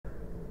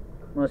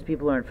Most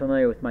people aren't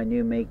familiar with my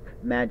new Make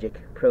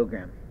Magic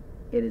program.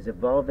 It is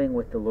evolving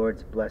with the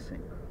Lord's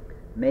blessing.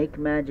 Make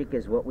Magic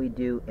is what we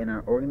do in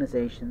our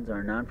organizations,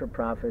 our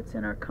non-for-profits,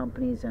 and our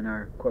companies and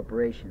our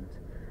corporations.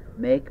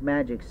 Make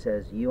Magic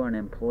says you are an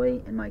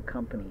employee in my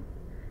company,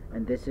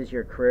 and this is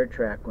your career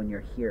track when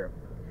you're here.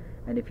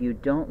 And if you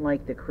don't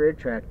like the career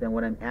track, then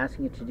what I'm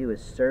asking you to do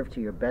is serve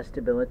to your best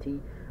ability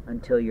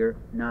until you're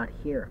not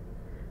here,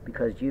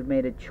 because you've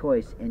made a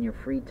choice in your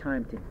free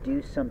time to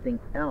do something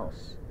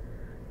else,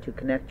 to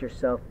connect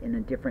yourself in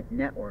a different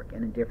network,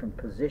 in a different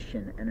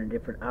position, and a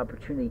different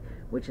opportunity,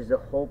 which is the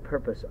whole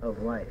purpose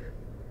of life.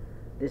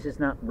 This is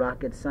not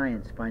rocket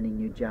science, finding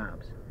new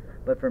jobs.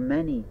 But for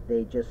many,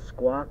 they just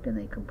squawk and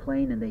they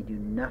complain and they do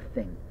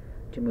nothing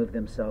to move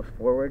themselves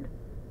forward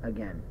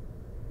again.